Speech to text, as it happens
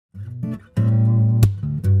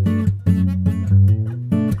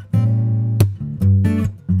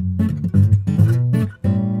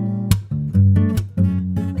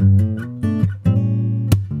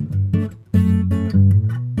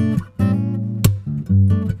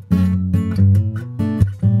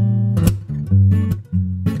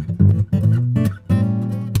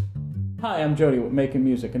I'm Jody with Making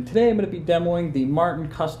Music, and today I'm going to be demoing the Martin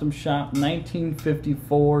Custom Shop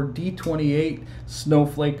 1954 D28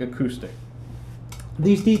 Snowflake acoustic.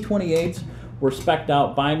 These D28s were spec'd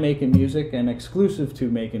out by Making Music and exclusive to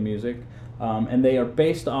Making Music, and they are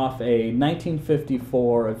based off a vintage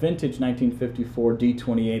 1954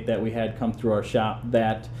 D28 that we had come through our shop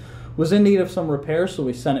that was in need of some repairs, so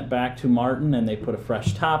we sent it back to Martin and they put a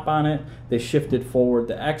fresh top on it. They shifted forward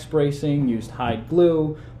the X bracing, used hide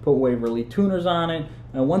glue, put Waverly tuners on it,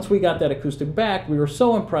 and once we got that acoustic back, we were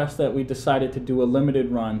so impressed that we decided to do a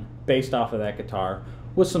limited run based off of that guitar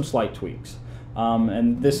with some slight tweaks.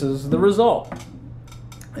 And this is the result.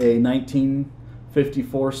 A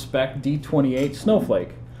 1954 spec D28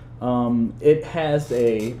 Snowflake. It has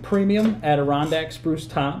a premium Adirondack Spruce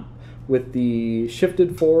top with the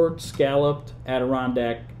shifted forward scalloped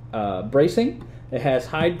Adirondack bracing. It has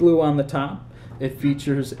hide glue on the top. It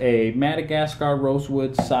features a Madagascar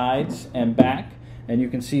rosewood sides and back, and you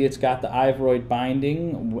can see it's got the ivoroid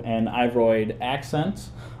binding and ivoroid accents.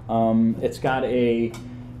 It's got a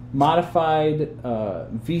modified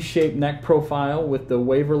V-shaped neck profile with the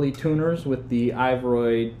Waverly tuners with the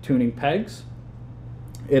ivoroid tuning pegs.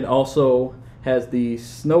 It also has the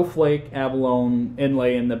Snowflake abalone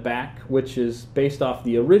inlay in the back, which is based off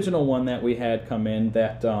the original one that we had come in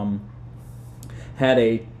that had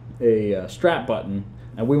a strap button,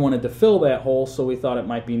 and we wanted to fill that hole, so we thought it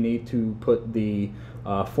might be neat to put the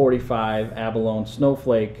 45 abalone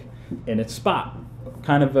Snowflake in its spot.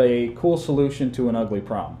 Kind of a cool solution to an ugly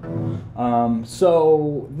problem.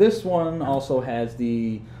 So this one also has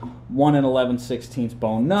the 1 11/16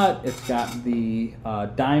 bone nut. It's got the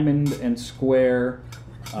diamond and square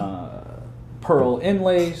pearl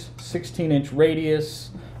inlays, 16-inch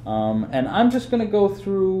radius, and I'm just going to go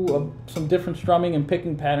through some different strumming and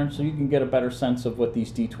picking patterns so you can get a better sense of what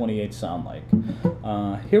these D28s sound like.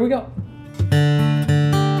 Here we go.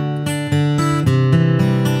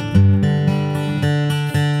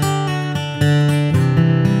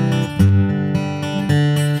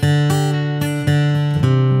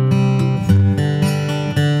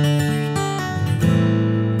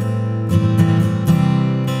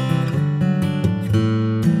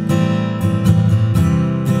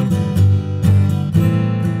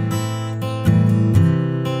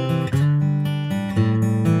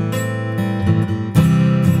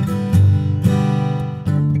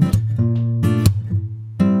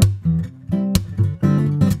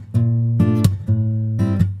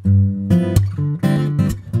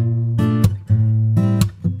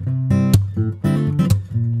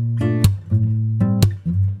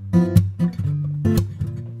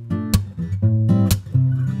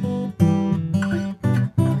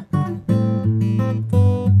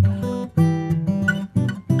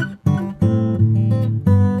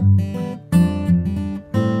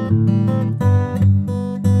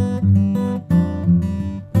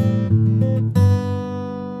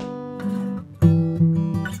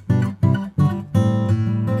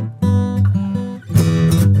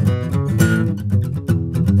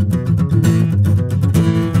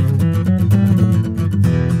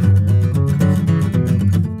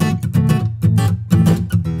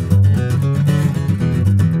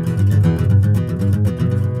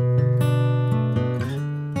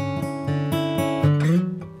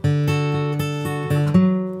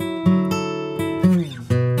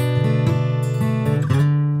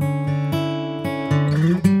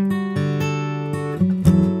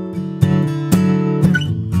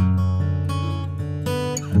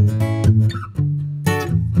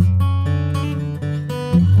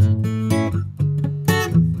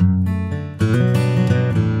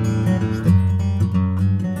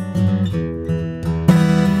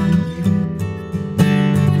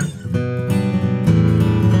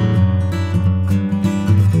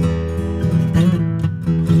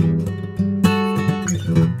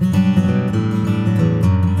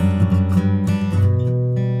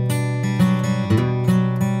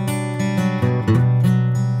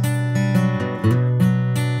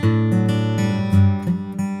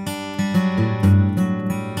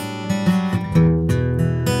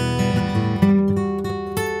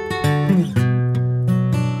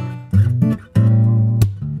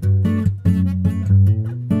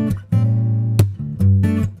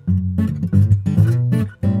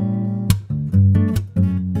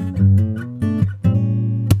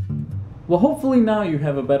 Well, hopefully now you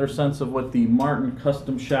have a better sense of what the Martin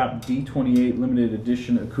Custom Shop D28 Limited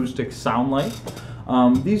Edition acoustics sound like.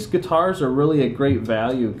 These guitars are really a great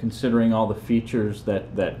value considering all the features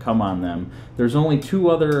that come on them. There's only two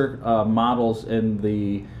other models in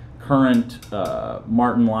the current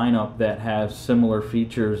Martin lineup that have similar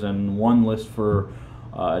features, and one lists for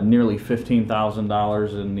nearly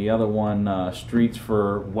 $15,000, and the other one, Streets,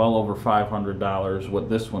 for well over $500, what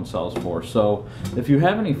this one sells for. So if you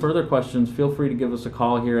have any further questions, feel free to give us a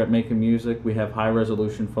call here at Making Music. We have high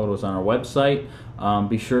resolution photos on our website.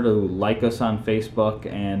 Be sure to like us on Facebook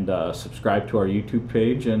and subscribe to our YouTube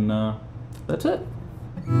page, and that's it.